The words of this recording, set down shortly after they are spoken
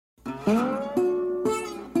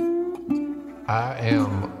I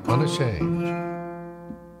am unashamed.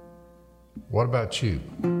 What about you?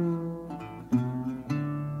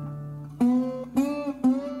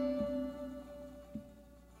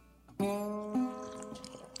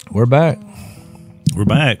 We're back. We're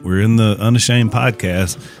back. We're in the Unashamed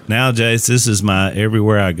podcast. Now, Jase, this is my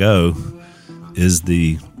everywhere I go is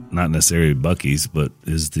the, not necessarily Buc-ee's, but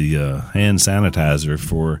is the hand sanitizer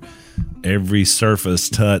for every surface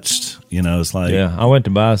touched. You know, it's like. Yeah, I went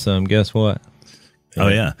to buy some. Guess what? Oh,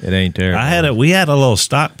 yeah. It ain't terrible. We had a little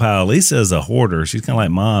stockpile. Lisa is a hoarder. She's kind of like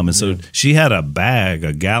Mom. And so she had a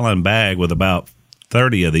gallon bag with about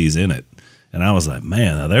 30 of these in it. And I was like,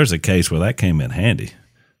 man, now there's a case where that came in handy.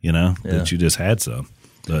 You know, that you just had some.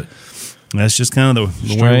 But that's just kind of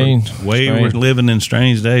the way we're living in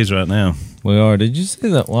strange days right now. We are. Did you see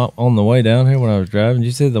that on the way down here when I was driving? Did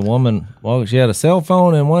you see the woman? Well, she had a cell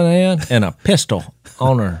phone in one hand and a pistol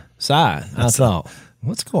on her side. I thought,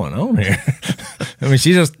 what's going on here? I mean,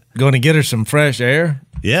 she's just going to get her some fresh air.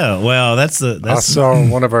 Yeah, well, I saw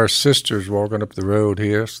one of our sisters walking up the road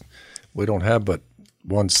here. We don't have but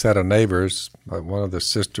one set of neighbors, but one of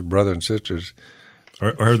the brother and sisters.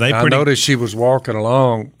 I noticed she was walking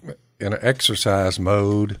along in an exercise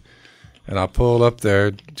mode, and I pulled up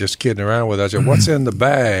there just kidding around with her. I said, what's in the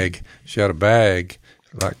bag? She had a bag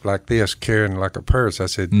like this, carrying like a purse. I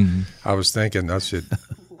said, I was thinking, I said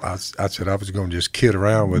I was going to just kid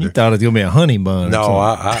around with her. You thought it was going to be a honey bun. No,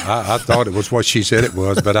 I thought it was what she said it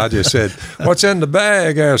was, but I just said, what's in the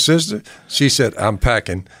bag, our sister? She said, I'm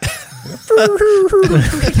packing. I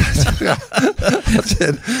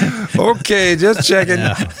said, okay, just checking.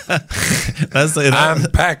 I'm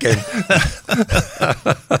packing.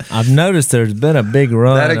 I've noticed there's been a big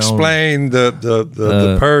run. That explained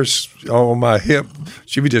the purse on my hip.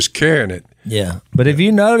 She was just carrying it. Yeah. But if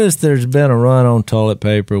you notice there's been a run on toilet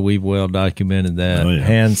paper, we've well documented that.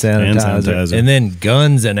 Hand sanitizer. And then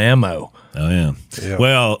guns and ammo. Oh, yeah.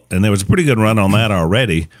 Well, and there was a pretty good run on that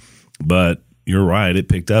already, but you're right, it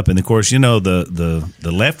picked up. And, of course, you know, the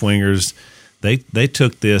left-wingers, they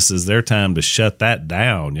took this as their time to shut that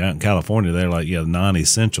down. Out in California, they're like,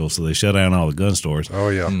 non-essential, so they shut down all the gun stores. Oh,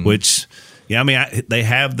 yeah. Which, I mean, they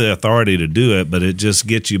have the authority to do it, but it just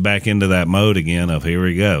gets you back into that mode again of here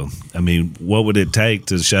we go. I mean, what would it take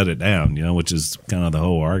to shut it down, which is kind of the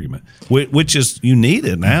whole argument. Which is, you need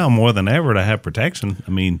it now more than ever to have protection.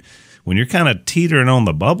 I mean, when you're kind of teetering on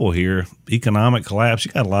the bubble here, economic collapse,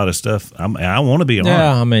 you got a lot of stuff. I want to be armed.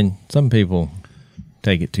 Yeah, I mean, some people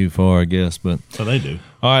take it too far, I guess, but so they do.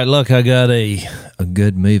 All right, look, I got a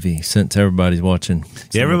good movie since everybody's watching.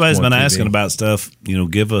 Yeah, everybody's been asking about stuff.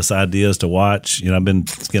 Give us ideas to watch. I've been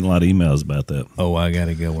getting a lot of emails about that. Oh, I got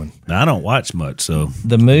a good one. Now, I don't watch much, so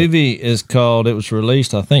the movie is called. It was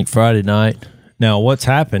released, I think, Friday night. Now, what's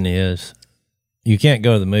happened is you can't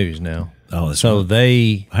go to the movies now. Oh, that's so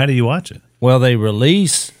right. How do you watch it? Well, they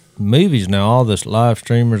release movies now. All this live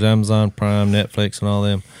streamers, Amazon Prime, Netflix, and all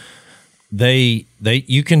them.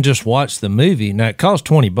 You can just watch the movie. Now it costs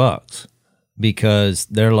 $20 because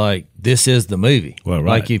they're like, this is the movie. Well,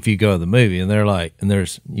 right. Like if you go to the movie and they're like,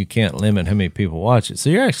 you can't limit how many people watch it. So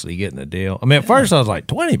you're actually getting a deal. I mean, at first I was like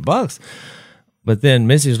 $20, but then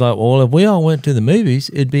Missy's like, well, if we all went to the movies,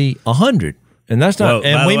 it'd be $100. And that's not,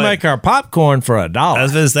 and we make our popcorn for $1. I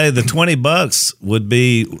was going to say the $20 would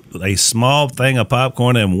be a small thing of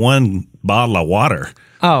popcorn and one bottle of water.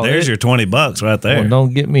 Oh, there's your $20 right there. Well,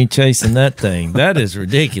 don't get me chasing that thing. That is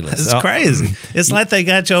ridiculous. It's crazy. It's like they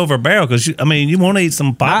got you over a barrel because you want to eat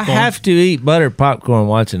some popcorn. I have to eat buttered popcorn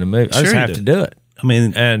watching a movie. I just have to do it. I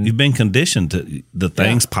mean, and you've been conditioned to the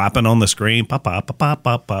things popping on the screen, pop, pop, pop, pop,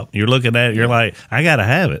 pop, pop. You're looking at it, you're like, I got to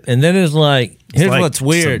have it. And then it's like, here's like what's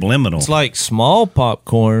weird. Subliminal. It's like small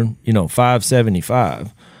popcorn,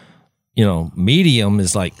 $5.75. Medium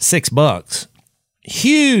is like $6.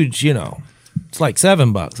 Huge, it's like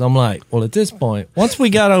 $7. I'm like, well, at this point, once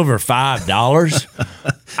we got over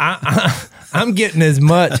 $5, I'm getting as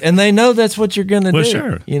much, and they know that's what you're going to do.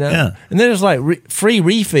 Sure. Yeah. And then it's like free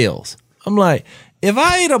refills. I'm like, if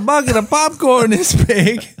I eat a bucket of popcorn this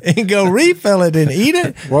big and go refill it and eat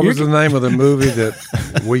it. What was the name of the movie that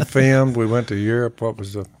we filmed? We went to Europe. What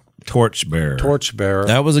was the Torchbearer? Torchbearer.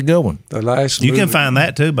 That was a good one. The last. You can find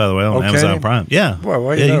that too, by the way, on Amazon Prime. Yeah.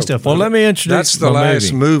 Well, you can still find let me introduce. That's the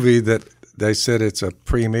last movie that. They said it's a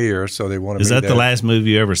premiere, so they want to. Is that the last movie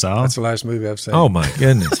you ever saw? That's the last movie I've seen. Oh my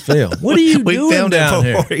goodness, Phil! What are you we doing filmed down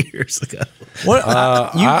it 4 here? years ago. What?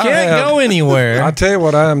 You can't go anywhere. I tell you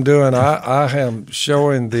what I am doing. I am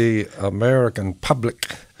showing the American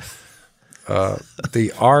public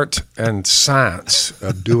the art and science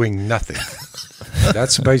of doing nothing.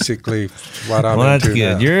 That's basically what I'm that's into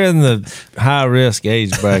good. now. You're in the high risk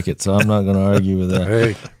age bracket, so I'm not going to argue with that.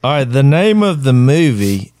 Hey. All right, the name of the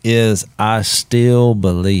movie is I Still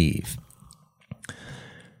Believe.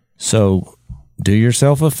 So do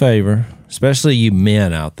yourself a favor, especially you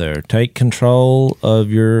men out there. Take control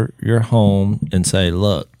of your home and say,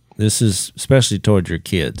 look, this is especially towards your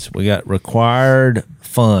kids. We got required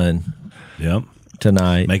fun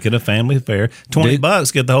tonight. Make it a family affair.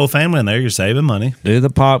 $20, get the whole family in there. You're saving money. Do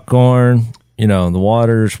the popcorn, the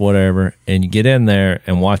waters, whatever, and you get in there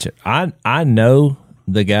and watch it. I know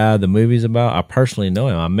the guy the movie's about. I personally know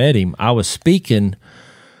him. I met him. I was speaking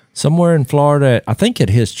somewhere in Florida, I think at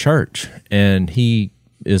his church, and he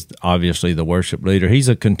is obviously the worship leader. He's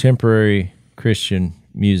a contemporary Christian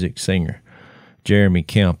music singer. Jeremy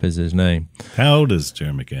Kemp is his name. How old is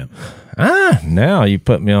Jeremy Kemp? Now you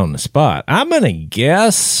put me on the spot. I'm going to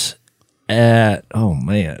guess I'm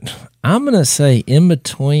going to say in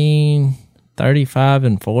between 35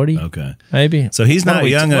 and 40. Okay. Maybe. So he's not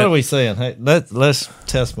young. What are we saying? Hey, let's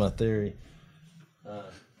test my theory.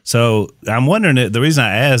 So I'm wondering, the reason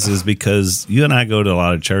I asked is because you and I go to a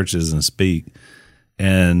lot of churches and speak,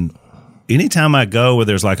 and anytime I go where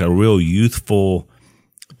there's like a real youthful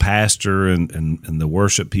pastor and the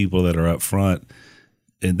worship people that are up front,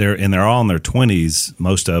 and they're all in their 20s,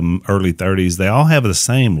 most of them early 30s, they all have the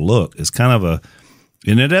same look. It's kind of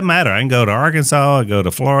and it doesn't matter. I can go to Arkansas, I go to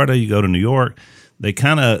Florida, you go to New York. They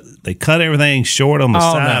cut everything short on the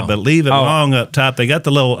side, but leave it long up top. They got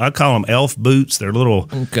the little, I call them elf boots. They're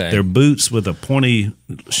they're boots with a pointy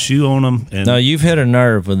shoe on them. And no, you've hit a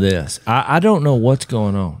nerve with this. I don't know what's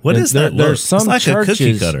going on. What is that? There's some it's like churches, a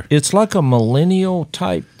cookie cutter. It's like a millennial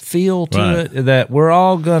type feel to it that we're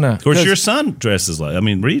all gonna. Of course, your son dresses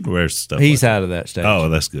Reed wears stuff. He's like out of that stage. Oh,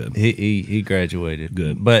 that's good. He graduated.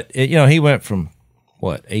 Good, but he went from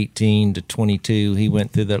 18 to 22. He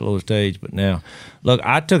went through that little stage, but now, look,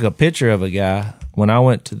 I took a picture of a guy when I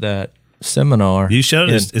went to that seminar. You showed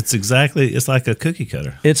us. It's like a cookie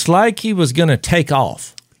cutter. It's like he was going to take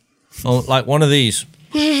off on like one of these,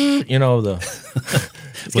 the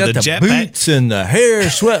he's got the boots and the hair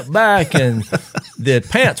swept back and the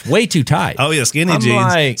pants way too tight. Oh yeah, skinny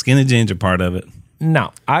jeans. Skinny jeans are part of it.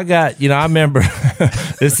 No, I got, I remember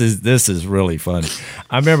this is really funny.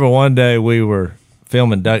 I remember one day we were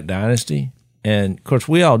filming Duck Dynasty, and of course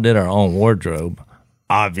we all did our own wardrobe,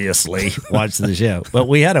 obviously, watch the show. But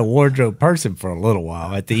we had a wardrobe person for a little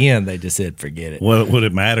while. At the end, they just said, forget it. What would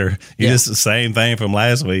it matter? Just the same thing from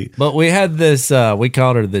last week. But we had this, we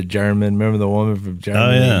called her the German. Remember the woman from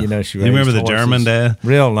Germany? Oh, yeah. She you remember the horses. German dad?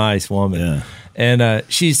 Real nice woman. Yeah. And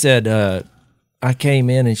she said, I came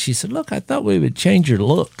in and she said, look, I thought we would change your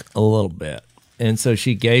look a little bit. And so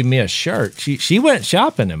she gave me a shirt. She went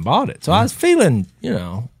shopping and bought it. So I was feeling,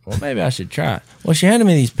 well, maybe I should try it. Well, she handed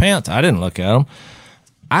me these pants. I didn't look at them.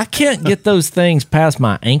 I can't get those things past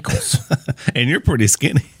my ankles. And you're pretty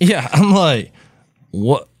skinny. Yeah. I'm like,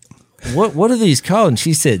 what are these called? And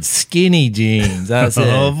she said, skinny jeans. I said,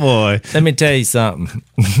 oh, boy. Let me tell you something.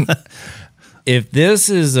 If this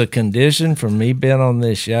is a condition for me being on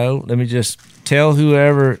this show, let me just tell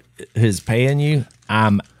whoever is paying you,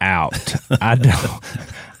 I'm out.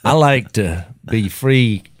 I like to be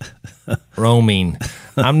free roaming.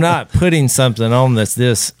 I'm not putting something on that's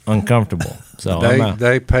this uncomfortable. So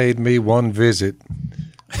they paid me one visit,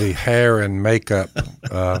 the hair and makeup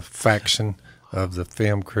faction of the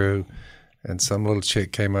film crew, and some little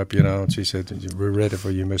chick came up, and she said, "We're ready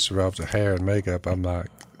for you, Mr. Robs, the hair and makeup." I'm like,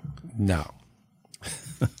 no.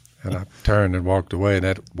 And I turned and walked away, and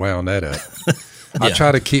that wound that up. I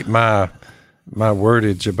try to keep my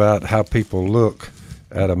wordage about how people look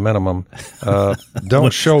at a minimum.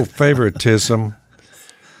 Don't show favoritism.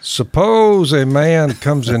 Suppose a man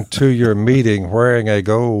comes into your meeting wearing a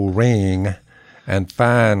gold ring and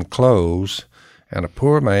fine clothes, and a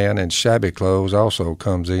poor man in shabby clothes also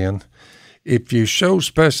comes in. If you show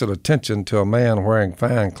special attention to a man wearing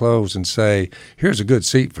fine clothes and say, here's a good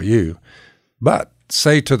seat for you, but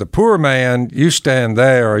say to the poor man, you stand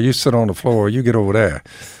there or you sit on the floor, you get over there.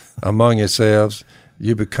 Among yourselves,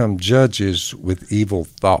 you become judges with evil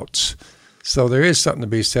thoughts. So there is something to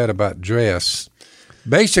be said about dress.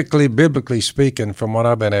 Basically, biblically speaking, from what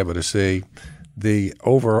I've been able to see, the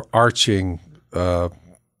overarching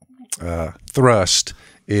thrust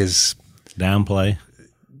is downplay.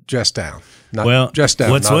 Dress down. Dress down.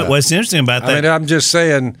 What's interesting about that? I mean, I'm just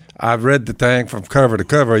saying, I've read the thing from cover to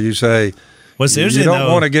cover. You say, what's interesting, you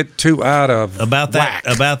don't want to get too out of about whack.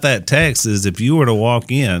 About that text is if you were to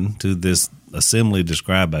walk in to this assembly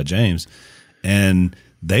described by James, and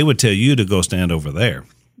they would tell you to go stand over there.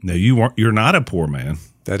 Now you're not a poor man.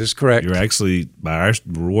 That is correct. You're actually, by our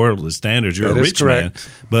worldly standards, you're that a rich man.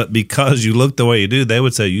 But because you look the way you do, they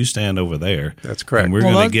would say you stand over there. That's correct. And we're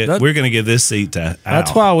going to give this seat to Al.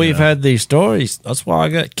 That's why we've had these stories. That's why I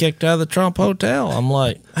got kicked out of the Trump Hotel. I'm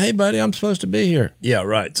like, hey, buddy, I'm supposed to be here. Yeah,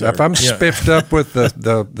 right. Sir. If I'm spiffed up with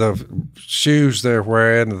the shoes they're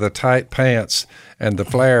wearing, the tight pants, and the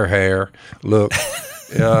flare hair, look.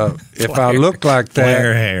 If I looked like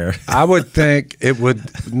that, I would think it would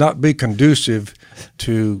not be conducive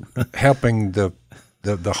to helping the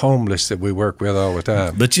homeless that we work with all the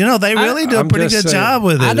time. But they really do a pretty good job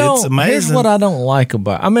with it. It's amazing. Here's what I don't like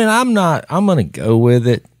about it. I mean, I'm going to go with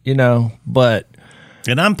it, but.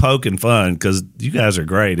 And I'm poking fun because you guys are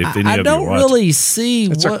great. If any of you watch, I don't really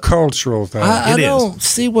see. It's a cultural thing. I don't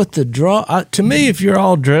see what the draw. To me, if you're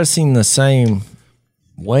all dressing the same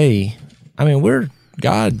way, I mean,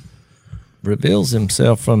 God reveals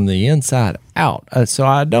himself from the inside out. So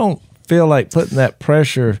I don't feel like putting that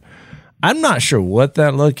pressure. I'm not sure what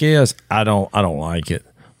that look is. I don't like it,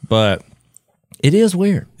 but it is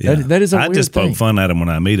weird. Yeah. That is a weird thing. I just poke fun at him when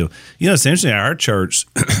I meet him. It's interesting. Our church,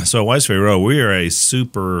 so West Ferry Road, we are a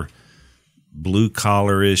super blue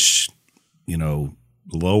collar-ish,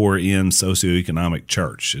 lower end socioeconomic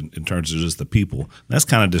church in terms of just the people. That's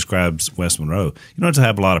kind of describes West Monroe. You don't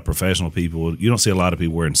have a lot of professional people. You don't see a lot of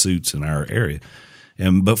people wearing suits in our area.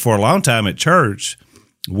 But for a long time at church,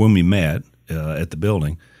 when we met at the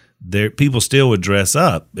building, people still would dress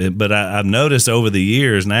up. But I've noticed over the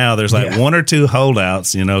years now there's like one or two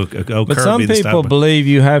holdouts, But some people believe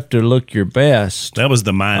you have to look your best. That was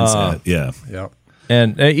the mindset, Yeah.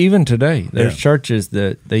 And even today, there's churches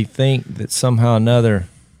that they think that somehow or another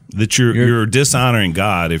that you're dishonoring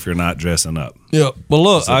God if you're not dressing up. Yeah. Well,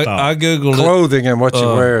 look, I Googled clothing and what you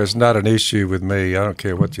wear is not an issue with me. I don't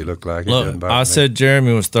care what you look like. Look, I said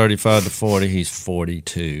Jeremy was 35 to 40. He's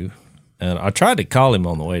 42. And I tried to call him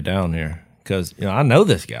on the way down here because, I know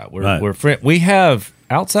this guy. We're friends. We have,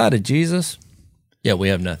 outside of Jesus, we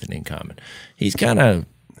have nothing in common. He's kind of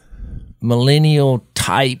millennial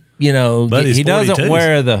type. But he doesn't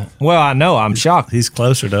wear the. Well, I know. I'm shocked. He's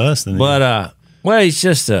closer to us than. But he's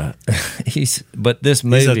just But this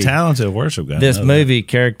movie. He's a talented worship guy. This movie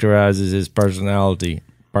characterizes his personality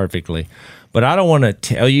perfectly. But I don't want to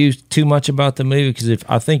tell you too much about the movie because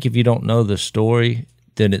I think if you don't know the story,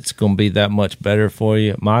 then it's going to be that much better for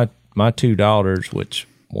you. My two daughters, which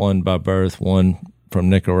one by birth, one from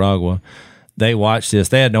Nicaragua, they watched this.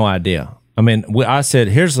 They had no idea. I mean, I said,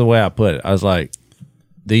 here's the way I put it. I was like,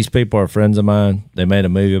 these people are friends of mine. They made a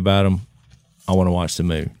movie about them. I want to watch the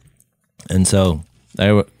movie. And so,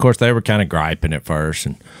 they were kind of griping at first.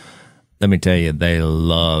 And let me tell you, they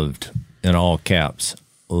loved, in all caps,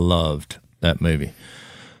 loved that movie.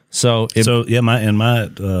 So my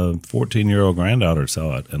 14-year-old granddaughter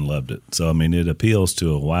saw it and loved it. So, I mean, it appeals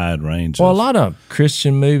to a wide range. Well, a lot of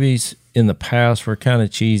Christian movies in the past were kind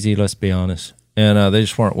of cheesy, let's be honest. And they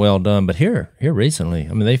just weren't well done. But here recently,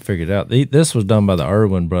 I mean, they figured it out. This was done by the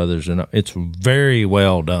Irwin brothers, and it's very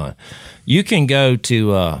well done. You can go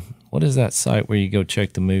to, what is that site where you go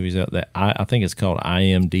check the movies out? I think it's called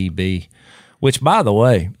IMDb, which, by the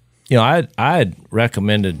way, I had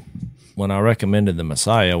recommended, when I recommended The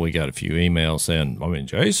Messiah, we got a few emails saying,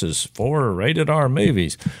 Jase is for rated R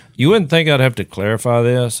movies. You wouldn't think I'd have to clarify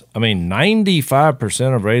this.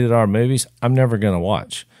 95% of rated R movies I'm never going to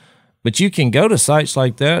watch. But you can go to sites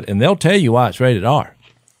like that, and they'll tell you why it's rated R.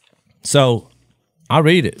 So I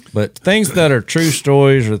read it. But things that are true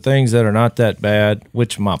stories or things that are not that bad,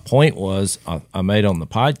 which my point was I made on the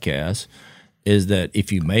podcast, is that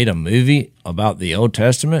if you made a movie about the Old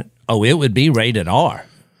Testament, it would be rated R.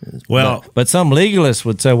 Well, but some legalists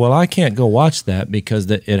would say, well, I can't go watch that because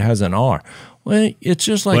it has an R. Well, it's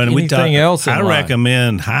just like anything else in life. I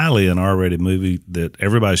recommend highly an R-rated movie that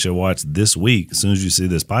everybody should watch this week as soon as you see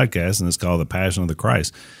this podcast, and it's called The Passion of the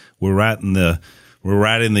Christ. We're right in the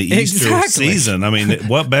Easter season.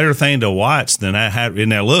 What better thing to watch than that?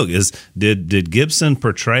 Now, look, did Gibson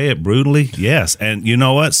portray it brutally? Yes, and you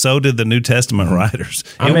know what? So did the New Testament writers.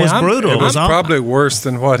 It was brutal. It was probably worse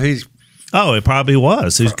than what he's. Oh, it probably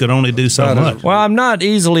was. He could only do so much. Well, I'm not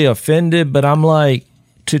easily offended, but I'm like,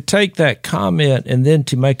 to take that comment and then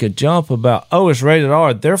to make a jump about, it's rated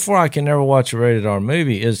R, therefore I can never watch a rated R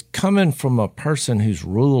movie, is coming from a person who's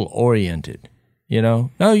rule oriented. No,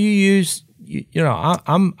 I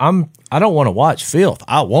don't want to watch filth.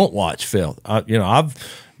 I won't watch filth.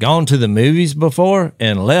 I've gone to the movies before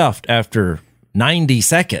and left after 90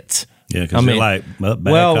 seconds. Yeah, because you're like, bad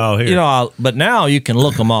call here. But now you can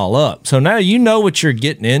look them all up. So now you know what you're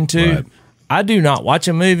getting into. Right. I do not watch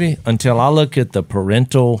a movie until I look at the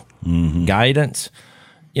parental guidance.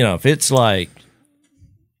 If it's like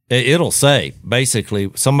It'll say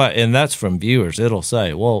basically somebody, and that's from viewers. It'll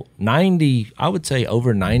say, well, I would say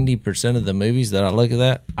over 90% of the movies that I look at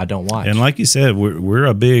that I don't watch. And like you said, we're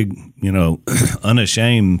a big,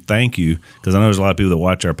 unashamed thank you, because I know there's a lot of people that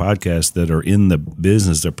watch our podcast that are in the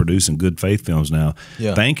business. They're producing good faith films now.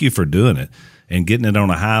 Yeah. Thank you for doing it and getting it on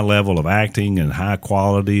a high level of acting and high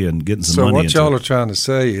quality and getting some money into it. So what y'all are trying to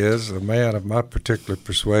say is, a man of my particular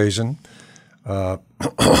persuasion,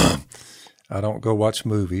 I don't go watch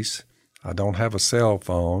movies. I don't have a cell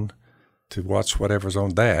phone to watch whatever's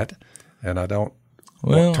on that, and I don't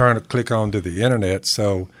click onto the internet.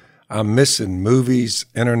 So I'm missing movies,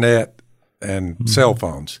 internet, and cell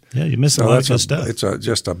phones. Yeah, you're missing a lot of good stuff. It's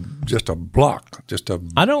just a block.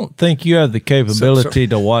 I don't think you have the capability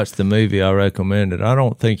to watch the movie I recommended. I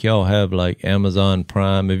don't think y'all have like Amazon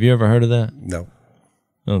Prime. Have you ever heard of that? No.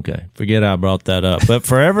 Okay, forget I brought that up. But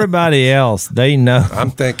for everybody else, they know.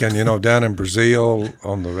 I'm thinking, down in Brazil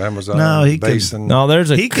on the Amazon basin.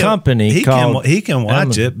 There's a company called. He can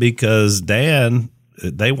watch it because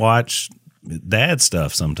they watch dad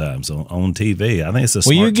stuff sometimes on TV. I think it's a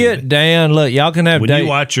smart you get TV. Dan. Look, y'all can have. When you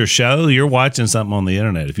watch your show, you're watching something on the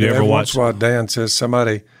internet. If you ever watch, what Dan says,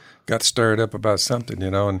 somebody got stirred up about something,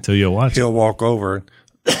 and so you'll watch. He'll walk over,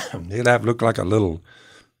 and he'll look like a little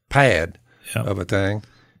pad of a thing.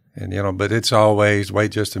 And but it's always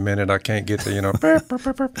wait just a minute. I can't get the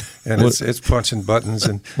and it's punching buttons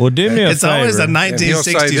and do me a favor. It's always a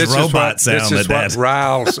 1960s robot sound. This is what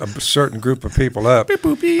riles a certain group of people up. I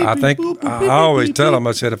think I always tell them.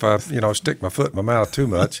 I said if I stick my foot in my mouth too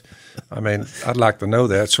much, I'd like to know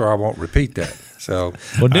that so I won't repeat that. So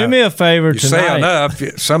do me a favor tonight. You say enough.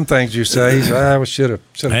 Some things you say, I should have.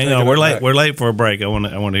 Hang on, we're late. We're late for a break. I want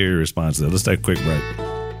to hear your response though. Let's take a quick break.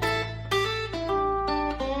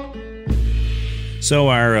 So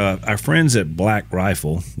our friends at Black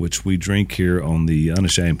Rifle, which we drink here on the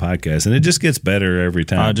Unashamed podcast, and it just gets better every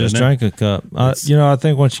time. I just drank a cup. I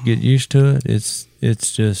think once you get used to it,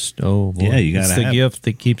 it's just boy. Yeah, you got it's the gift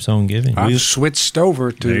that keeps on giving. I've switched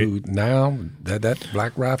over to now that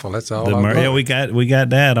Black Rifle. That's all. Yeah, we got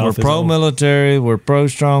that. We're pro military. We're pro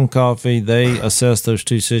strong coffee. They assess those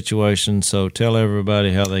two situations. So tell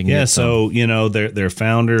everybody how they can. Yeah, so their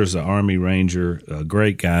founder is an Army Ranger,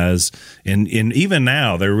 great guys, and even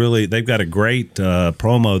now they've got a great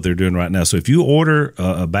promo they're doing right now. So if you order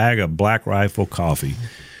a bag of Black Rifle coffee,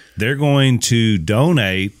 they're going to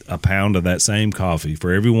donate a pound of that same coffee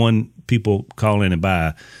for everyone people call in and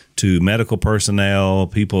buy to medical personnel,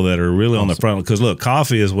 people that are really on the front. Because, look,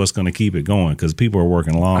 coffee is what's going to keep it going because people are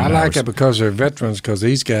working long hours. I like it because they're veterans, because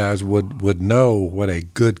these guys would know what a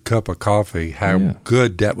good cup of coffee, how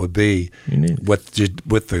good that would be with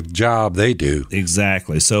the job they do.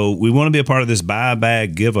 Exactly. So we want to be a part of this Buy a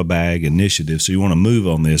Bag, Give a Bag initiative. So you want to move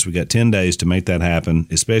on this. We got 10 days to make that happen,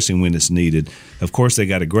 especially when it's needed. Of course, they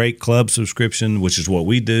got a great club subscription, which is what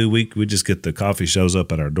we do. We just get the coffee shows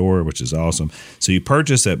up at our door, which is awesome. So you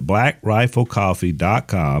purchase at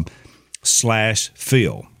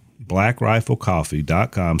blackriflecoffee.com/Phil.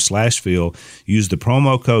 blackriflecoffee.com/Phil. Use the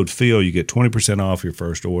promo code Phil. You get 20% off your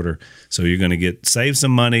first order. So you're going to save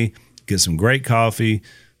some money, get some great coffee,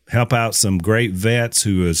 help out some great vets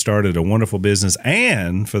who have started a wonderful business.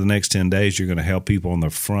 And for the next 10 days, you're going to help people on the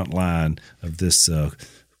front line of this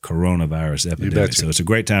coronavirus epidemic. So it's a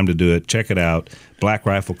great time to do it. Check it out.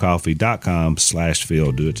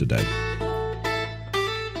 blackriflecoffee.com/Phil. Do it today.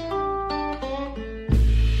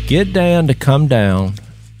 Get Dan to come down,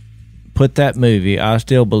 put that movie. I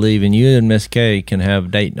still believe in you and Miss Kay can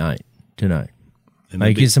have date night tonight.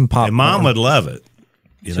 Make you some popcorn. And Mom would love it.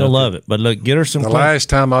 She'll love it. But look, get her some. The last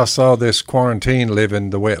time I saw this quarantine living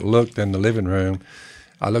the way it looked in the living room,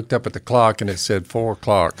 I looked up at the clock and it said 4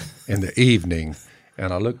 o'clock in the evening.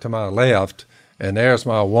 And I looked to my left, and there's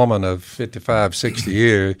my woman of 55, 60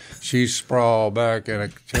 years. She's sprawled back in a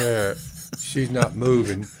chair. She's not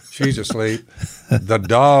moving. She's asleep. The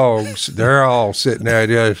dogs, they're all sitting there,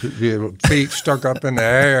 their feet stuck up in the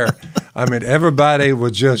air. Everybody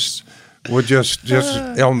was just on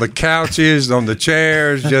the couches, on the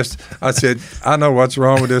chairs. I said, I know what's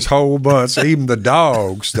wrong with this whole bunch. Even the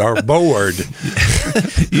dogs are bored.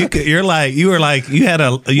 Your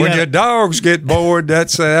dogs get bored,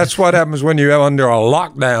 that's what happens when you're under a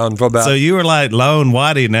lockdown for about. So you were like lone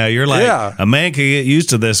whitey now. You're like a man can get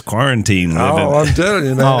used to this quarantine living. Oh, I'm telling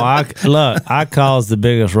you, man. I caused the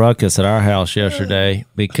biggest ruckus at our house yesterday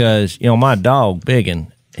because my dog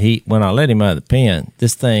Biggin. When I let him out of the pen,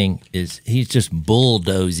 this thing he's just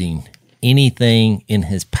bulldozing anything in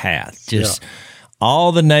his path.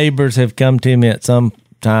 All the neighbors have come to me at some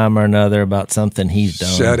time or another about something he's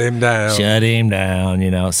done. Shut him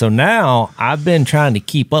down. So now I've been trying to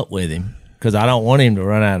keep up with him because I don't want him to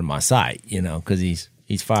run out of my sight, because he's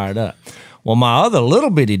fired up. Well, my other little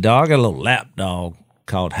bitty dog, I got a little lap dog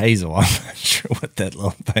called Hazel. I'm not sure what that little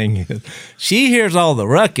thing is. She hears all the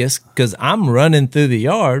ruckus because I'm running through the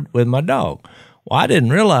yard with my dog. Well, I didn't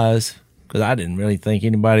realize, because I didn't really think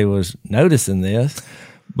anybody was noticing this,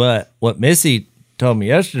 but what Missy told me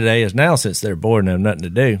yesterday is now, since they're bored and have nothing to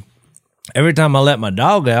do, every time I let my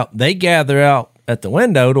dog out, they gather out at the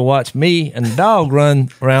window to watch me and the dog run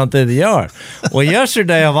around through the yard. Well,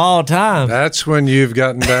 yesterday of all time, that's when you've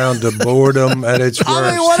gotten down to boredom at its worst.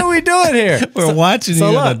 I mean, what are we doing here? We're watching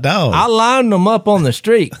you and the dog. I lined him up on the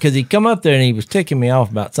street because he come up there and he was ticking me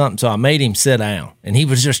off about something, so I made him sit down, and he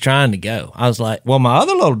was just trying to go. I was like, well, my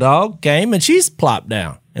other little dog came and she's plopped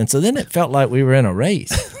down. And so then it felt like we were in a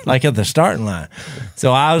race, like at the starting line.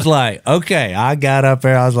 So I was like, okay, I got up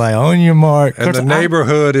there. I was like, on your mark. And the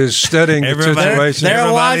neighborhood is studying the situation. They're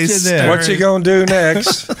watching this. What's he going to do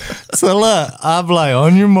next? So look, I'm like,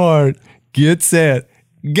 on your mark, get set,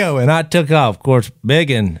 go. And I took off. Of course,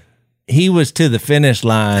 Biggin, he was to the finish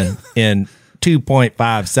line in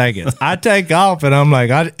 2.5 seconds. I take off and I'm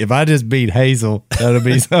like, if I just beat Hazel, that'll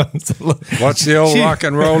be something. So what's the old rock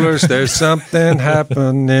and rollers? There's something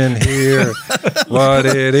happening here. What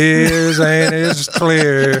it is ain't as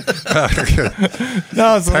clear.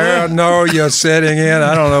 Paranoia setting in.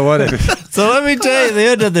 I don't know what it is. So let me tell you the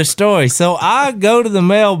end of the story. So I go to the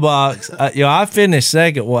mailbox. I finished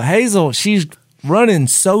second. Well, Hazel, she's running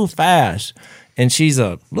so fast. And she's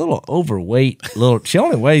a little overweight. She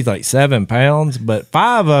only weighs like 7 pounds, but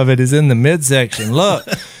 5 of it is in the midsection. Look,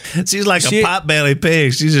 she's like a pot-belly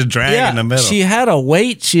pig. She's just dragging the middle. She had a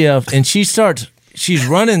weight shift, and she's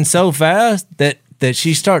running so fast that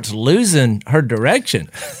she starts losing her direction.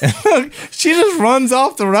 And look, she just runs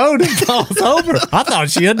off the road and falls over. I thought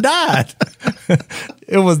she had died.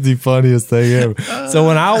 It was the funniest thing ever. So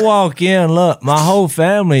when I walk in, look, my whole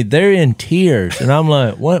family, they're in tears. And I'm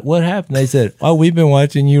like, what happened? They said, oh, we've been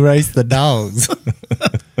watching you race the dogs.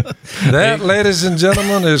 That, ladies and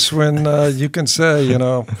gentlemen, is when you can say,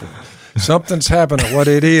 something's happening. What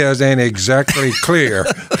it is ain't exactly clear.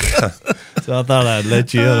 So I thought I'd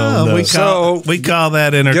let you in on that. We call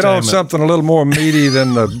that entertainment. Get on something a little more meaty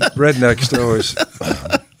than the redneck stories.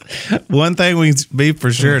 One thing we can be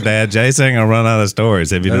for sure, Dad, Jase ain't going to run out of stories.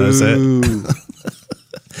 Have you noticed that?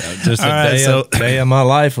 Just a day of my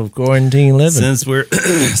life of quarantine living. Since we're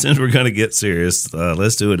going to get serious,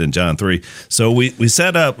 let's do it in John 3. So we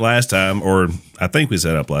set up last time, or I think we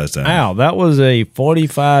set up last time. Wow, that was a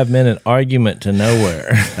 45-minute argument to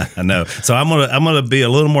nowhere. I know. So I'm gonna be a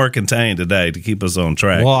little more contained today to keep us on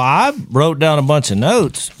track. Well, I wrote down a bunch of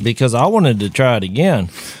notes because I wanted to try it again.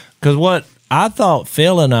 Because what I thought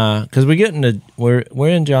Phil and I, because we're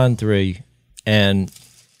in John 3, and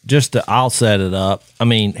I'll set it up. I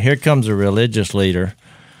mean, here comes a religious leader,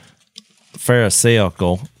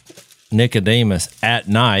 Pharisaical, Nicodemus, at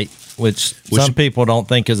night, which some people don't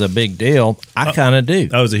think is a big deal. I kind of do.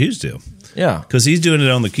 Oh, it's a huge deal. Yeah. Because he's doing it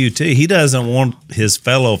on the QT. He doesn't want his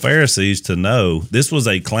fellow Pharisees to know this was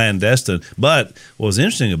a clandestine. But what was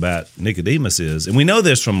interesting about Nicodemus is, and we know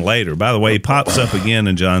this from later, by the way, he pops up again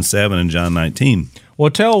in John 7 and John 19. Well,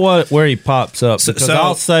 tell where he pops up, because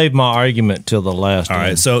I'll save my argument till the last. All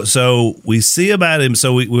right, so we see about him.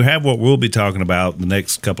 So we have what we'll be talking about the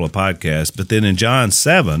next couple of podcasts. But then in John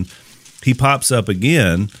 7, he pops up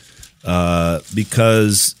again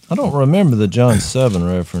because I don't remember the John 7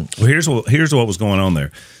 reference. Well, here's what was going on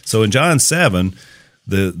there. So in John 7,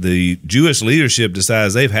 the Jewish leadership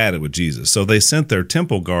decides they've had it with Jesus, so they sent their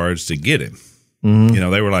temple guards to get him. Mm-hmm.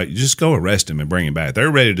 They were like, just go arrest him and bring him back. They're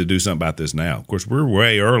ready to do something about this now. Of course, we're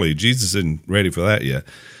way early. Jesus isn't ready for that yet.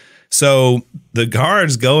 So the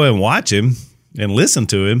guards go and watch him and listen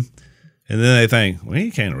to him, and then they think, well,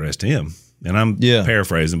 you can't arrest him. And I'm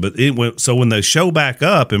paraphrasing, but so when they show back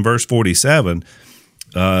up in verse 47,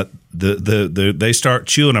 they start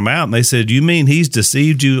chewing him out, and they said, "You mean he's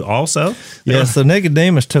deceived you also?" Yeah. So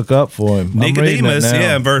Nicodemus took up for him. Nicodemus,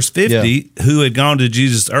 in verse 50, who had gone to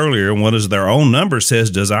Jesus earlier, and what is their own number says,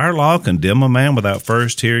 "Does our law condemn a man without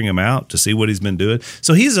first hearing him out to see what he's been doing?"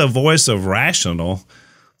 So he's a voice of rational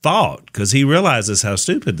thought because he realizes how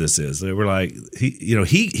stupid this is. They were like,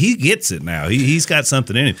 he gets it now. He's got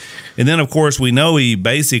something in him. And then, of course, we know he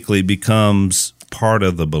basically becomes part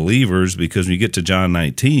of the believers because when you get to John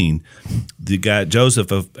 19, you got Joseph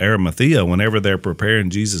of Arimathea, whenever they're preparing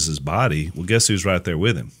Jesus' body, well, guess who's right there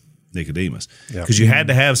with him? Nicodemus. Because you had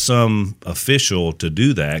to have some official to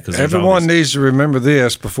do that. Everyone needs to remember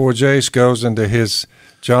this before Jase goes into his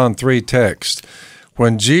John 3 text.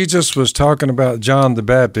 When Jesus was talking about John the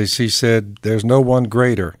Baptist, he said, there's no one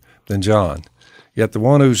greater than John. Yet the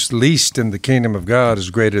one who's least in the kingdom of God is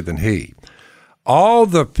greater than he. All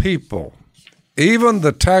the people, even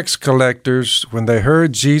the tax collectors, when they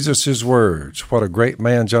heard Jesus' words, what a great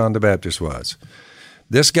man John the Baptist was.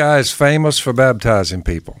 This guy is famous for baptizing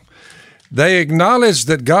people. They acknowledged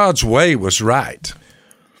that God's way was right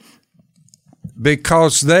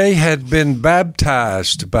because they had been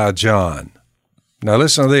baptized by John. Now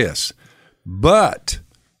listen to this. But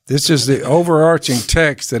this is the overarching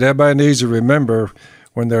text that everybody needs to remember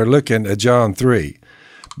when they're looking at John 3.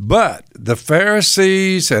 But the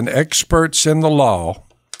Pharisees and experts in the law,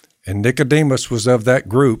 and Nicodemus was of that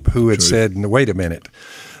group who had said, wait a minute.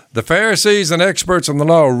 The Pharisees and experts in the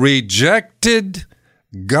law rejected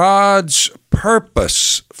God's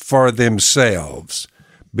purpose for themselves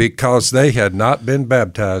because they had not been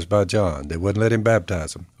baptized by John. They wouldn't let him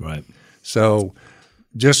baptize them. Right. So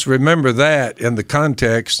just remember that in the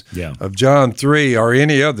context of John 3 or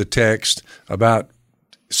any other text about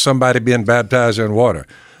somebody being baptized in water.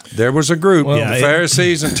 There was a group, the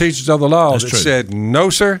Pharisees and teachers of the law, that said, no,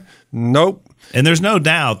 sir, nope. And there's no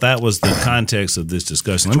doubt that was the context of this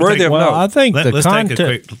discussion. I think let's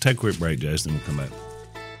take a quick break, Jase, then we'll come back.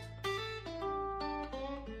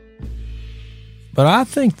 But I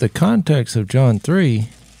think the context of John 3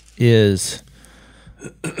 is,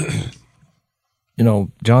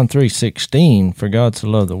 John 3:16, for God so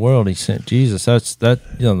loved the world, he sent Jesus. That's the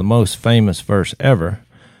most famous verse ever.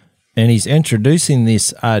 And he's introducing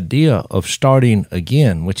this idea of starting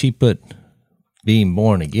again, which he put being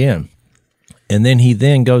born again. And then he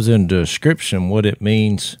goes into description what it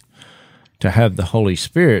means to have the Holy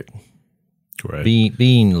Spirit,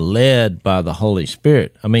 being led by the Holy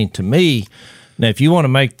Spirit. I mean, to me, now if you want to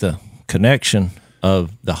make the connection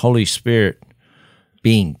of the Holy Spirit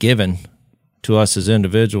being given to us as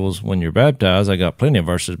individuals when you're baptized, I got plenty of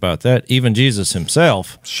verses about that. Even Jesus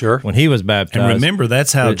himself, when he was baptized. And remember,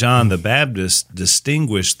 that's how John the Baptist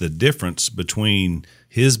distinguished the difference between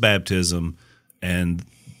his baptism and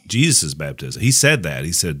Jesus' baptism. He said that.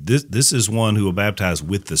 He said, this is one who will baptize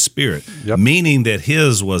with the Spirit, meaning that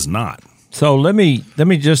his was not. So let me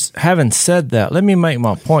just, having said that, let me make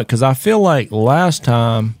my point, because I feel like last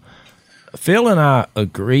time, Phil and I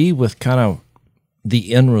agree with kind of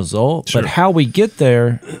the end result, but how we get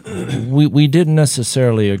there, we didn't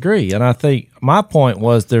necessarily agree. And I think my point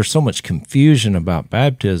was there's so much confusion about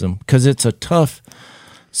baptism because it's a tough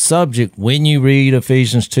subject when you read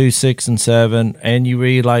Ephesians 2, 6, and 7, and you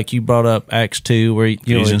read, like you brought up, Acts 2, where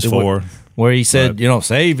Ephesians 4, where he said,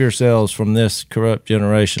 save yourselves from this corrupt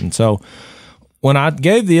generation. So when I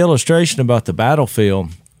gave the illustration about the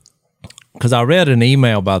battlefield, because I read an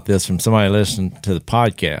email about this from somebody listening to the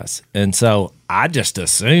podcast, and so I just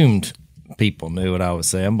assumed people knew what I was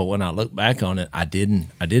saying, but when I look back on it, I didn't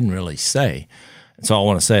really say. And so I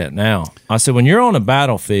want to say it now. I said, when you're on a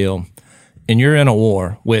battlefield and you're in a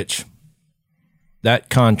war, which that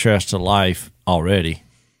contrasts to life already.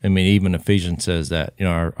 I mean, even Ephesians says that,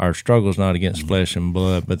 our struggle is not against flesh and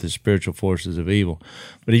blood, but the spiritual forces of evil.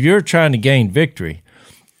 But if you're trying to gain victory,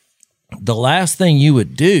 the last thing you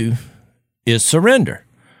would do is surrender.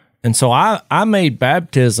 And so I made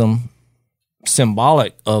baptism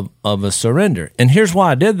symbolic of a surrender. And here's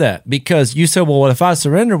why I did that. Because you said, well, if I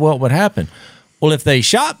surrender, what would happen? Well, if they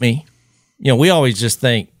shot me, we always just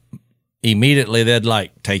think immediately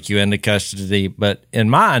they'd take you into custody. But in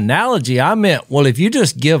my analogy, I meant, well, if you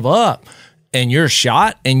just give up and you're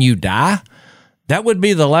shot and you die, that would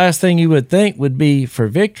be the last thing you would think would be for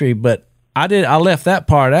victory. But I left that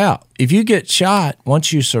part out. If you get shot,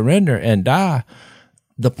 once you surrender and die,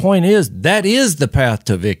 the point is that is the path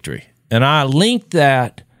to victory. And I linked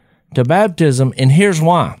that to baptism, and here's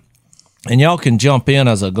why. And y'all can jump in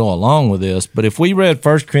as I go along with this, but if we read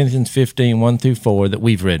 1 Corinthians 15, 1-4, that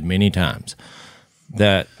we've read many times,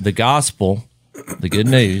 that the gospel, the good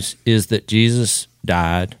news, is that Jesus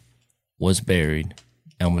died, was buried,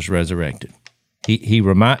 and was resurrected.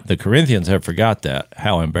 The Corinthians have forgot that.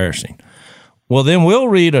 How embarrassing. Well, then we'll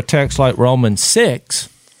read a text like Romans 6,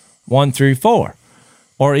 1-4,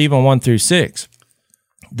 or even 1-6,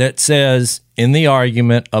 that says, in the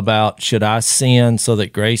argument about should I sin so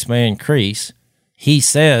that grace may increase, he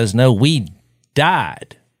says, no, we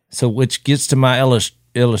died. So which gets to my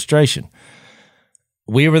illustration.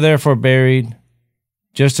 We were therefore buried,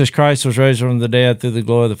 just as Christ was raised from the dead through the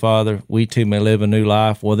glory of the Father, we too may live a new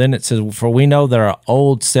life. Well, then it says, for we know that our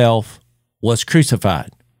old self was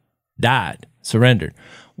crucified, died, surrendered.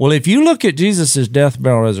 Well, if you look at Jesus' death,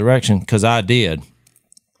 burial, resurrection, because I did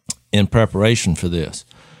in preparation for this,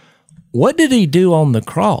 what did he do on the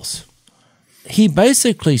cross? he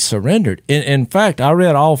basically surrendered. In fact, I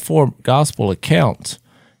read all 4 gospel accounts.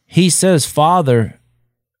 He says, Father,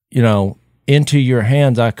 into your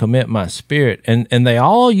hands I commit my spirit. And they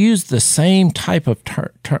all use the same type of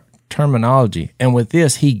terminology. And with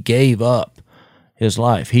this, he gave up his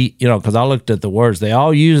life. Because I looked at the words, they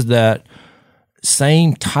all use that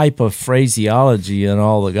same type of phraseology in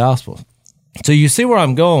all the gospels. So you see where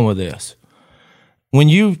I'm going with this. When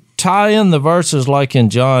you tie in the verses like in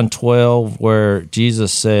John 12, where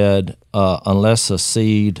Jesus said, unless a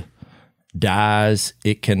seed dies,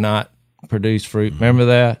 it cannot produce fruit. Remember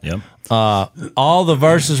that? Yep. All the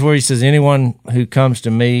verses where he says, anyone who comes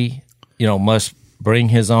to me, must bring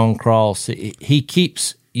his own cross. He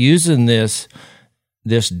keeps using this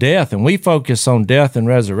death, and we focus on death and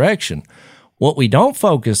resurrection. What we don't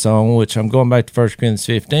focus on, which I'm going back to 1 Corinthians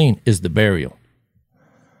 15, is the burial.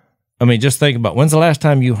 I mean, just think about, when's the last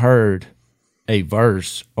time you heard a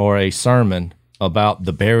verse or a sermon about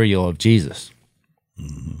the burial of Jesus?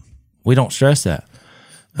 Mm-hmm. We don't stress that.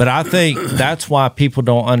 But I think that's why people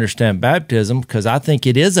don't understand baptism, because I think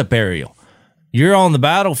it is a burial. You're on the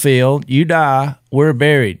battlefield, you die, we're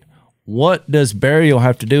buried. What does burial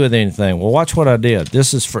have to do with anything? Well, watch what I did.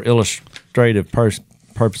 This is for illustrative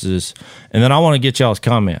purposes, and then I want to get y'all's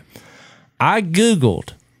comment. I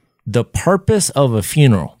Googled the purpose of a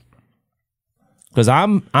funeral, because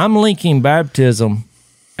I'm linking baptism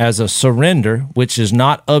as a surrender, which is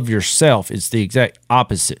not of yourself. It's the exact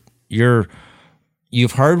opposite.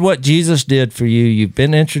 You've heard what Jesus did for you. You've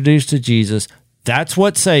been introduced to Jesus. That's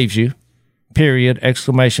what saves you, period,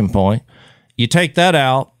 exclamation point. You take that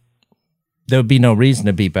out, there would be no reason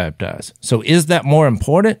to be baptized. So is that more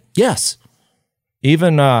important? Yes.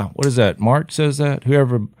 Even, what is that? Mark says that.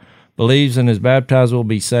 Whoever believes and is baptized will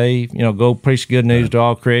be saved. Go preach good news to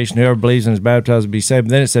all creation. Whoever believes and is baptized will be saved.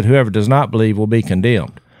 But then it said whoever does not believe will be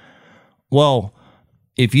condemned. Well,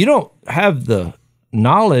 if you don't have the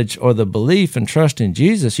knowledge or the belief and trust in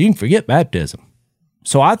Jesus, you can forget baptism.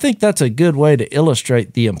 So I think that's a good way to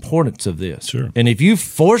illustrate the importance of this. Sure. And if you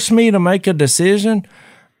force me to make a decision,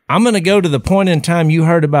 I'm going to go to the point in time you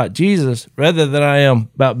heard about Jesus rather than I am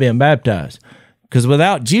about being baptized. Because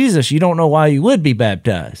without Jesus, you don't know why you would be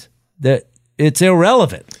baptized. That it's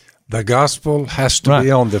irrelevant. The gospel has to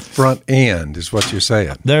be on the front end, is what you're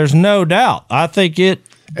saying. There's no doubt. I think it.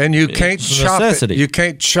 And you can't chop it. You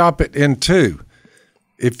can't chop it in two.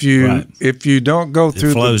 If you don't go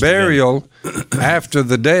through the burial after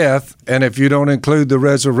the death, and if you don't include the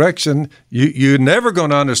resurrection, you're never going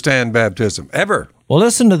to understand baptism, ever. Well,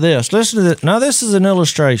 listen to this. Now, this is an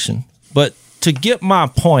illustration, but to get my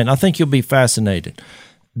point, I think you'll be fascinated.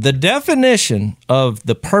 The definition of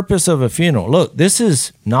the purpose of a funeral. Look, this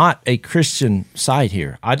is not a Christian site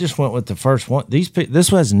here. I just went with the first one. This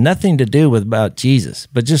has nothing to do with about Jesus,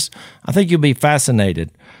 but just I think you'll be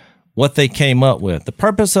fascinated what they came up with. The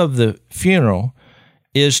purpose of the funeral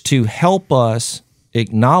is to help us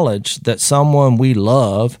acknowledge that someone we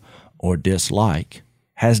love or dislike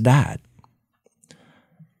has died.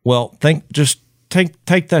 Well, take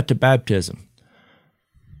that to baptism.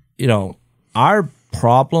 Our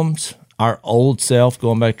problems, our old self,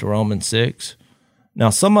 going back to Romans 6. Now,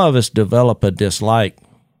 some of us develop a dislike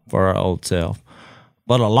for our old self.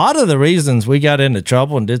 But a lot of the reasons we got into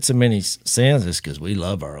trouble and did so many sins is because we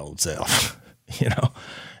love our old self,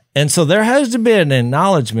 And so there has to be an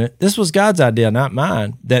acknowledgement, this was God's idea, not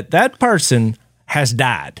mine, that person has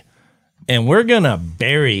died, and we're going to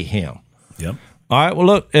bury him. Yep. All right, well,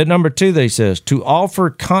 look, at number 2, they says, to offer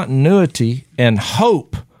continuity and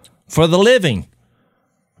hope for the living.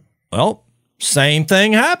 Well, same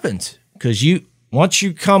thing happens, because once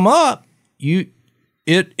you come up,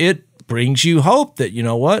 it brings you hope that, you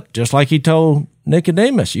know what, just like he told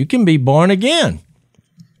Nicodemus, you can be born again.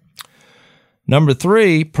 Number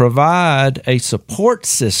 3, provide a support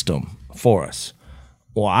system for us.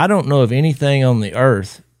 Well, I don't know of anything on the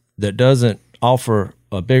earth that doesn't offer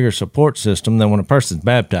a bigger support system than when a person's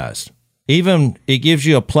baptized. Even it gives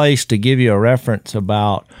you a place to give you a reference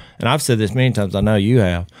about, and I've said this many times, I know you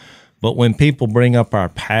have, but when people bring up our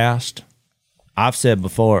past, I've said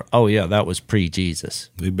before, oh yeah, that was pre-Jesus.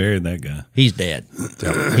 We buried that guy. He's dead.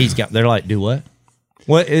 They're like, do what?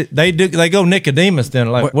 What they do? They go Nicodemus then.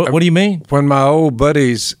 Like, what do you mean? When my old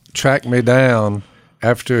buddies tracked me down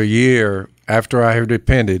after a year after I had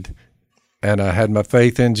repented, and I had my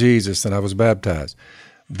faith in Jesus and I was baptized,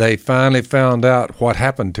 they finally found out what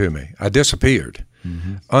happened to me. I disappeared.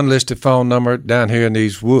 Mm-hmm. Unlisted phone number down here in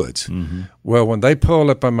these woods. Mm-hmm. Well, when they pulled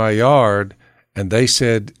up in my yard and they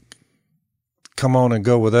said, come on and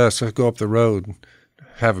go with us, let's go up the road and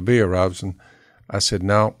have a beer, Robinson. I said,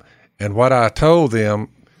 no. And what I told them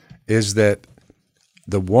is that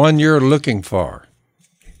the one you're looking for,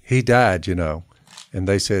 he died, you know. And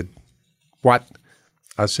they said, what?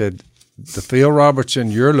 I said, the Phil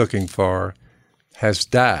Robertson you're looking for has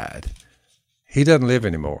died. He doesn't live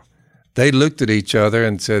anymore. They looked at each other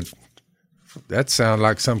and said, that sounds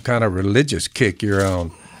like some kind of religious kick you're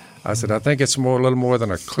on. I said, I think it's a little more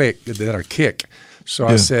than a kick. So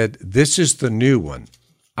I said, this is the new one.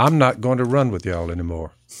 I'm not going to run with y'all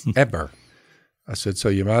anymore, ever. I said, so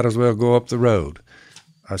you might as well go up the road.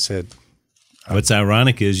 I said, what's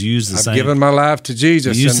ironic is you use the same. I've given my life to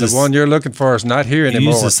Jesus, and the one you're looking for is not here anymore. You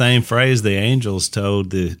use the same phrase the angels told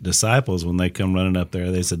the disciples when they come running up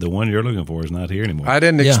there. They said, the one you're looking for is not here anymore. I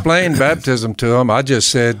didn't explain baptism to them. I just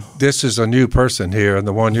said, this is a new person here, and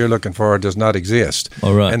the one you're looking for does not exist.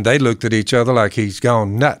 All right. And they looked at each other like he's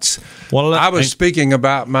gone nuts. Well, I was speaking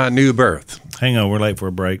about my new birth. Hang on, we're late for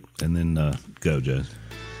a break, and then go, Jase.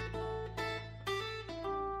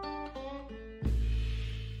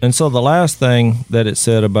 And so the last thing that it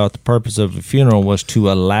said about the purpose of a funeral was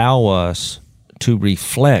to allow us to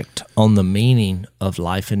reflect on the meaning of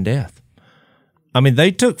life and death. I mean, they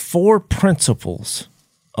took 4 principles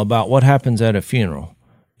about what happens at a funeral,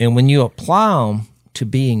 and when you apply them to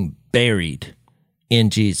being buried in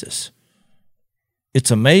Jesus, it's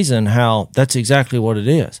amazing how that's exactly what it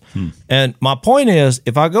is. And my point is,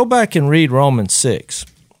 if I go back and read Romans 6,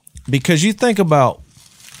 because you think about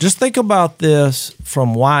this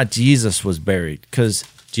from why Jesus was buried, because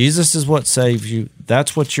Jesus is what saves you.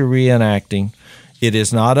 That's what you're reenacting. It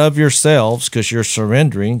is not of yourselves, because you're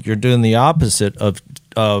surrendering. You're doing the opposite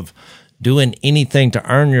of doing anything to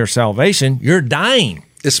earn your salvation. You're dying.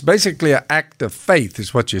 It's basically an act of faith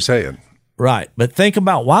is what you're saying. Right. But think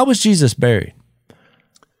about, why was Jesus buried?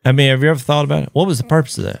 I mean, have you ever thought about it? What was the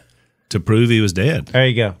purpose of that? To prove he was dead. There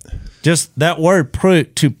you go. Just that word,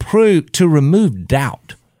 to remove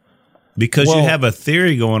doubt. Because you have a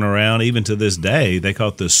theory going around even to this day. They call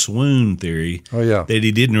it the swoon theory. Oh yeah, that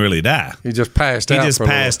he didn't really die. He just passed out. He just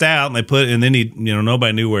passed out, and then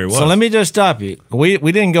nobody knew where he was. So let me just stop you. We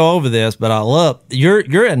didn't go over this, but I love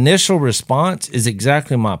your initial response is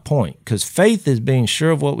exactly my point. Because faith is being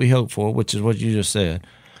sure of what we hope for, which is what you just said,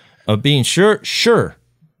 of being sure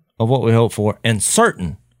of what we hope for, and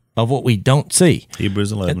certain of what we don't see.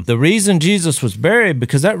 Hebrews 11. The reason Jesus was buried,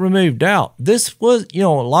 because that removed doubt. This was, a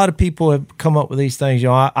lot of people have come up with these things.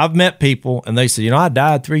 I've met people and they say, I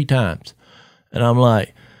died 3 times. And I'm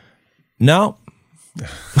like, no.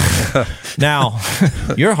 Now,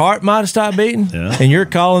 your heart might have stopped beating and you're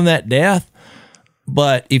calling that death.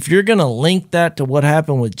 But if you're going to link that to what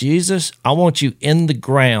happened with Jesus, I want you in the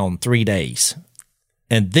ground 3 days.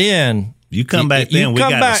 And then you come back then, we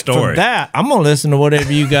got a story. From that, I'm going to listen to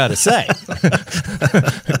whatever you got to say.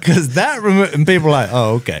 Because and people are like,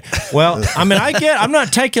 oh, okay. Well, I mean, I'm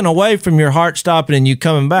not taking away from your heart stopping and you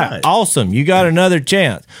coming back. Right. Awesome. You got another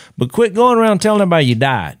chance. But quit going around telling everybody you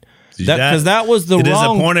died. Because that was the wrong. It is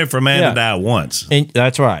appointed for man to die once. And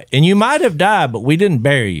that's right. And you might have died, but we didn't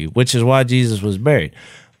bury you, which is why Jesus was buried.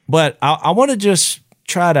 But I want to just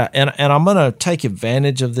try to, and I'm going to take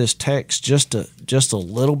advantage of this text just a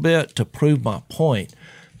little bit to prove my point.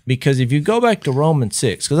 Because if you go back to Romans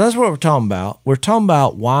 6, because that's what we're talking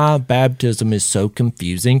about why baptism is so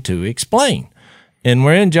confusing to explain. And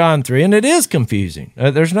we're in John 3, and it is confusing.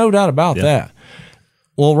 There's no doubt about that.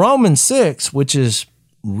 Well, Romans 6, which is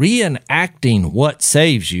reenacting what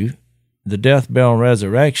saves you, the death, burial, and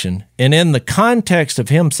resurrection, and in the context of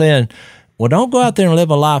him saying, well, don't go out there and live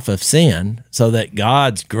a life of sin so that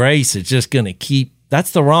God's grace is just going to keep. That's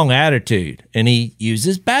the wrong attitude. And he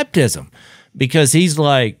uses baptism because he's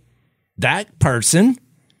like, that person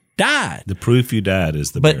died. The proof you died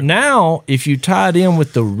is the But burial. Now, if you tie it in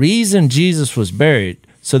with the reason Jesus was buried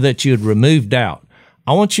so that you had removed doubt,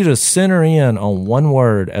 I want you to center in on one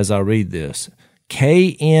word as I read this.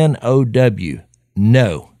 K-N-O-W,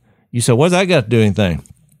 no. You say, what's that got to do anything?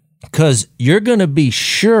 Because you're going to be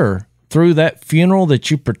sure through that funeral that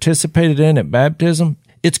you participated in at baptism,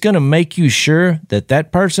 it's going to make you sure that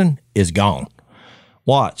that person is gone.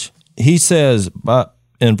 Watch. He says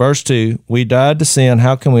in verse 2, we died to sin.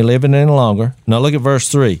 How can we live it any longer? Now look at verse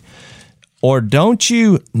 3. Or don't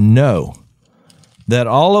you know that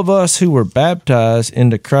all of us who were baptized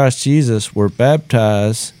into Christ Jesus were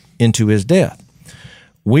baptized into his death?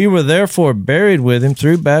 We were therefore buried with him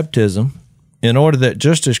through baptism, in order that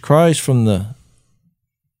just as Christ was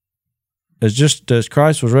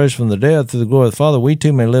raised from the dead through the glory of the Father, we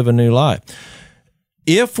too may live a new life.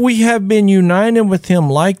 If we have been united with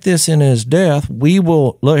him like this in his death, we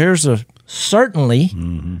will, look, here's a certainly,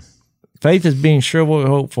 faith is being sure what we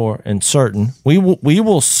hope for and certain. We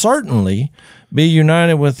will certainly be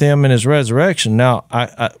united with him in his resurrection. Now,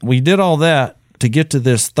 we did all that to get to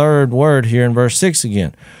this third word here in verse 6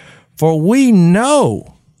 again. For we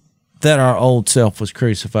know that our old self was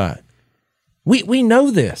crucified. We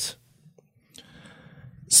know this.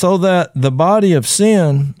 So that the body of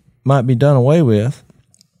sin might be done away with,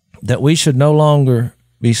 that we should no longer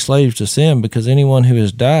be slaves to sin, because anyone who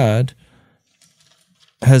has died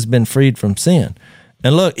has been freed from sin.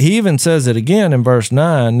 And look, he even says it again in verse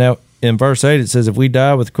 9. Now, in verse 8, it says, if we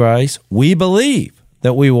die with Christ, we believe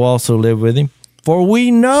that we will also live with him. For we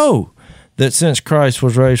know that since Christ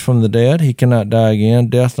was raised from the dead, he cannot die again.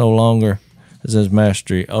 Death no longer has his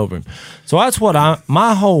mastery over him. So that's what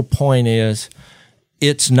my whole point is.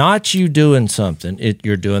 It's not you doing something.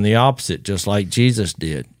 You're doing the opposite, just like Jesus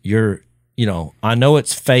did. I know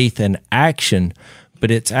it's faith and action, but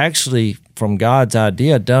it's actually from God's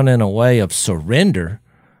idea done in a way of surrender,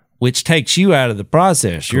 which takes you out of the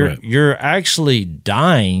process. Correct. You're actually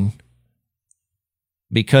dying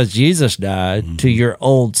because Jesus died to your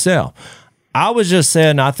old self. I was just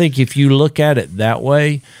saying, I think if you look at it that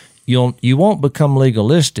way, you won't become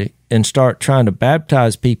legalistic and start trying to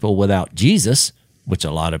baptize people without Jesus, which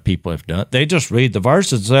a lot of people have done. They just read the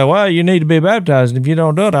verses and say, well, you need to be baptized. And if you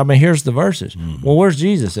don't do it, here's the verses. Well, where's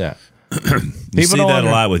Jesus at? You see that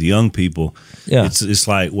a lot with young people. Yeah. It's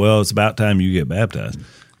like, well, it's about time you get baptized.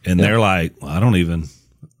 And they're like, well, I don't even,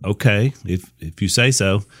 okay, if you say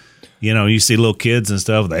so. You see little kids and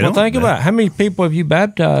stuff. Think about it. How many people have you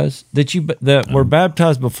baptized that were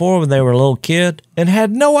baptized before when they were a little kid and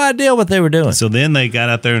had no idea what they were doing? So then they got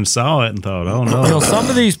out there and saw it and thought, oh, no. Some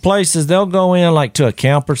of these places, they'll go in like to a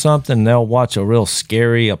camp or something, and they'll watch a real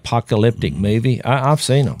scary apocalyptic movie. I've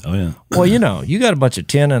seen them. Oh, yeah. Well, you got a bunch of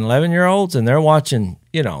 10 and 11-year-olds, and they're watching,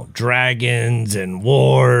 dragons and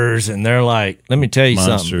wars, and they're like, let me tell you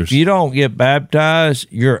something. If you don't get baptized,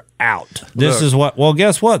 you're out. Guess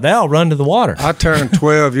what? They'll run to the water. I turned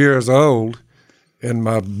 12 years old, and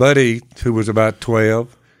my buddy, who was about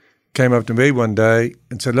 12, came up to me one day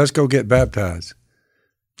and said, let's go get baptized.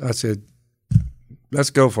 I said, let's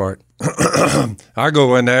go for it. I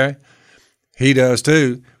go in there. He does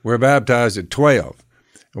too. We're baptized at 12.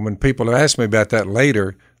 And when people asked me about that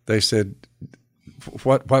later, they said,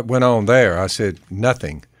 what went on there? I said,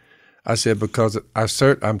 nothing. I said, because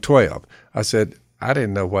I'm 12. I said, I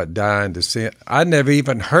didn't know what dying to sin. I never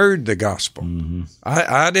even heard the gospel. Mm-hmm.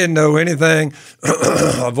 I didn't know anything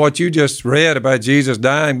of what you just read about Jesus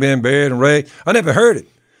dying, being buried, and raised. I never heard it.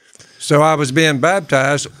 So I was being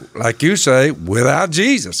baptized, like you say, without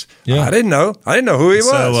Jesus. Yeah. I didn't know who he was.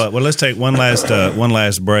 So, let's take one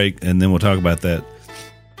last break, and then we'll talk about that.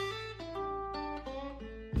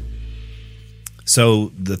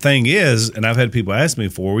 So the thing is, and I've had people ask me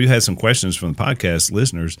before, we had some questions from the podcast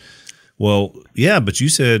listeners. Well, yeah, but you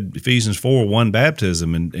said Ephesians 4, one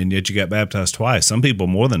baptism, and yet you got baptized twice. Some people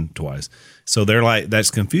more than twice. So they're like,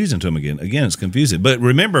 that's confusing to them again. Again, it's confusing. But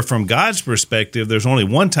remember, from God's perspective, there's only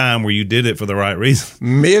one time where you did it for the right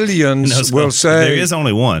reason. Millions will say. There is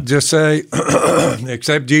only one. Just say,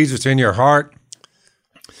 accept Jesus in your heart.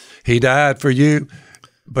 He died for you.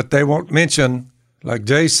 But they won't mention, like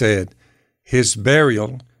Jase said, his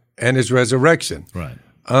burial and his resurrection. Right.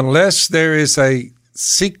 Unless there is a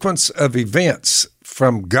sequence of events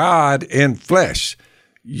from God in flesh,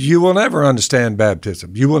 you will never understand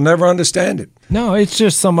baptism. You will never understand it. No, it's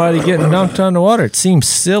just somebody getting dunked underwater. It seems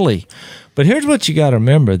silly. But here's what you got to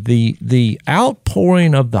remember. The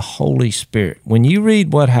outpouring of the Holy Spirit, when you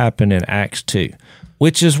read what happened in Acts 2,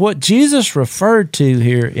 which is what Jesus referred to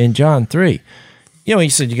here in John 3, he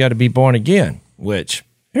said you got to be born again, which...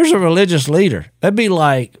 Here's a religious leader. That'd be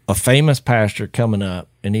like a famous pastor coming up,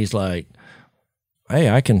 and he's like, hey,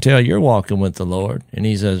 I can tell you're walking with the Lord. And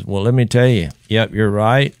he says, well, let me tell you, yep, you're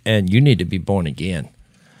right, and you need to be born again.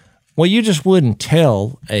 Well, you just wouldn't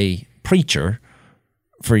tell a preacher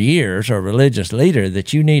for years or a religious leader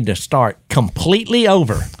that you need to start completely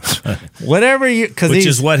over. Which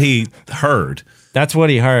is what he heard. That's what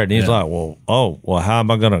he heard. And he's like, well, how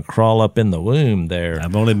am I going to crawl up in the womb there?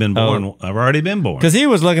 I've only been born. I've already been born. Because he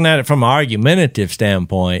was looking at it from an argumentative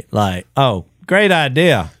standpoint, like, oh, great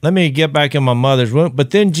idea. Let me get back in my mother's womb.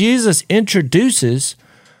 But then Jesus introduces,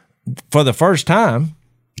 for the first time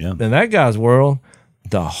in that guy's world,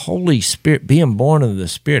 the Holy Spirit, being born of the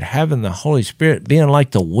Spirit, having the Holy Spirit, being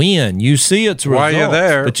like the wind. You see its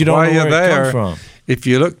results, but you don't know where it comes from. If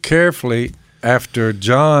you look carefully, after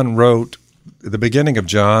John wrote the beginning of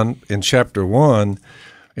John in chapter 1,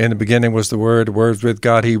 in the beginning was the Word was with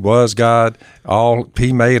God, He was God,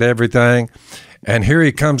 he made everything. And here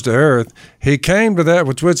he comes to earth. He came to that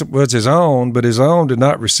which was his own, but his own did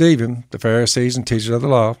not receive him, the Pharisees and teachers of the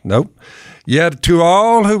law. Nope. Yet to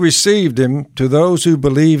all who received him, to those who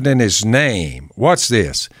believed in his name, watch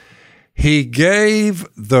this, he gave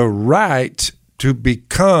the right to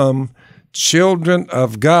become children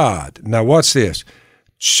of God. Now watch this.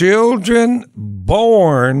 Children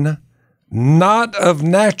born not of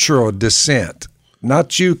natural descent,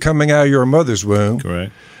 not you coming out of your mother's womb.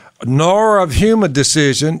 Correct. Nor of human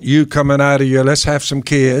decision, you coming out of your, let's have some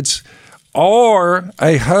kids, or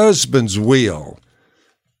a husband's will.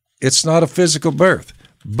 It's not a physical birth,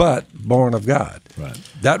 but born of God. Right.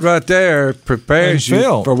 That right there prepares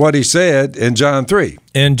you for what he said in John 3.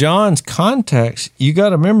 In John's context, you got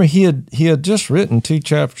to remember he had just written 2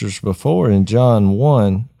 chapters before in John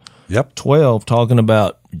 1:12, talking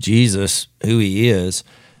about Jesus, who he is.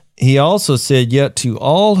 He also said, yet to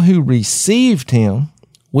all who received him,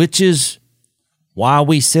 which is why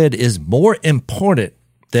we said is more important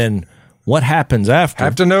than what happens after.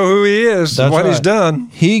 Have to know who he is and what he's done.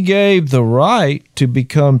 He gave the right to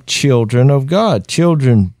become children of God,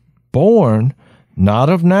 children born not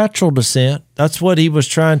of natural descent. That's what he was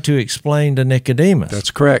trying to explain to Nicodemus.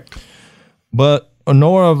 That's correct. But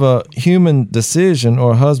nor of a human decision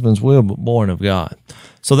or a husband's will, but born of God.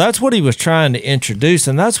 So that's what he was trying to introduce,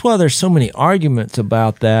 and that's why there's so many arguments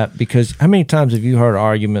about that, because how many times have you heard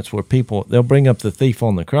arguments where people, they'll bring up the thief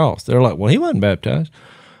on the cross. They're like, well, he wasn't baptized.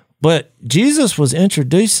 But Jesus was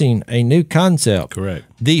introducing a new concept. Correct.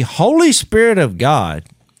 The Holy Spirit of God,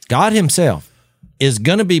 God himself, is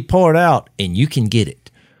going to be poured out, and you can get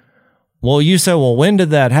it. Well, you say, well, when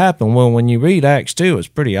did that happen? Well, when you read Acts 2, it's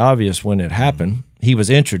pretty obvious when it happened. He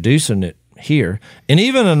was introducing it here, and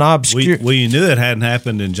even an obscure. Well, you knew it hadn't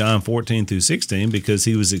happened in John 14 through 16 because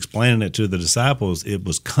he was explaining it to the disciples. It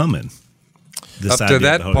was coming. Up to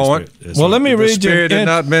that point. Well, let me read you. The Spirit had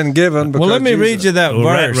not been given. Well, let me read you that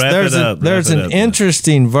verse. There's an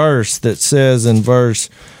interesting verse that says in verse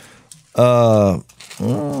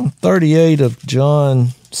 38 of John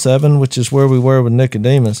 7, which is where we were with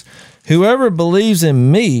Nicodemus. Whoever believes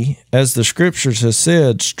in me, as the scriptures has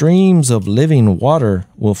said, streams of living water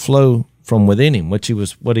will flow from within him, which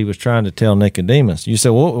what he was trying to tell Nicodemus. You say,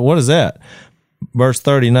 well, what is that? Verse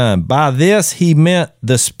 39, by this he meant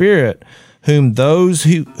the Spirit, whom those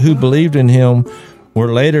who believed in him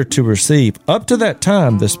were later to receive. Up to that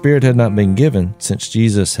time, the Spirit had not been given, since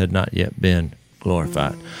Jesus had not yet been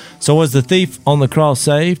glorified. So was the thief on the cross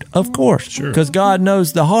saved? Of course, sure, because God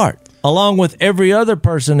knows the heart, along with every other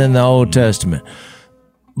person in the Old Testament.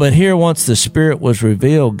 But here, once the Spirit was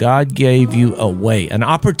revealed, God gave you a way, an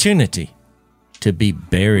opportunity to be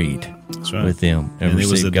buried with him and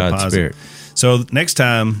receive God's Spirit. So next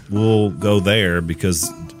time we'll go there,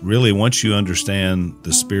 because really once you understand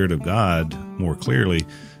the Spirit of God more clearly,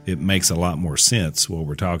 it makes a lot more sense what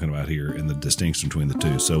we're talking about here and the distinction between the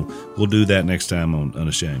two. So we'll do that next time on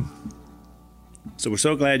Unashamed. So we're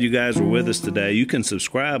so glad you guys were with us today. You can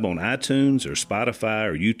subscribe on iTunes or Spotify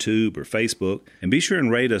or YouTube or Facebook, and be sure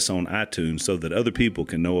and rate us on iTunes so that other people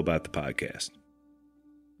can know about the podcast.